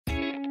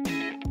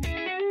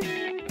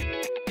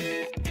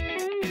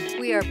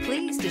We are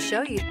pleased to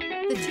show you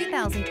the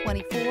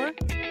 2024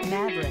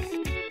 Maverick.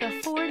 The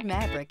Ford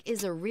Maverick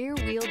is a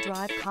rear-wheel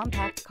drive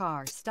compact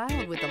car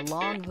styled with a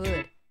long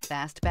hood,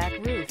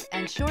 fastback roof,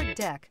 and short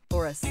deck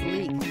for a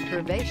sleek,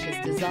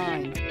 curvaceous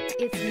design.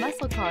 Its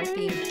muscle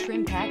car-themed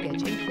trim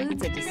package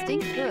includes a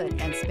distinct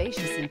hood and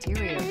spacious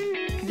interior.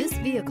 This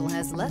vehicle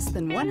has less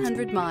than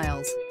 100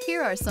 miles.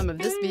 Here are some of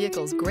this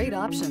vehicle's great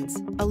options: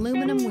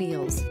 aluminum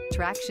wheels,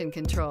 traction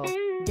control,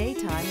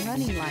 daytime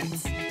running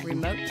lights,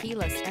 remote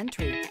keyless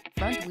entry,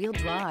 front-wheel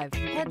drive,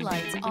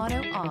 headlights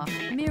auto-off,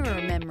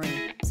 mirror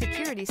memory,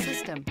 security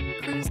system,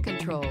 cruise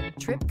control,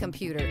 trip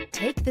computer.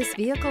 Take this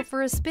vehicle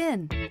for a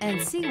spin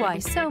and see why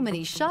so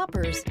many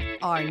shoppers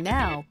are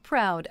now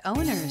proud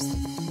owners.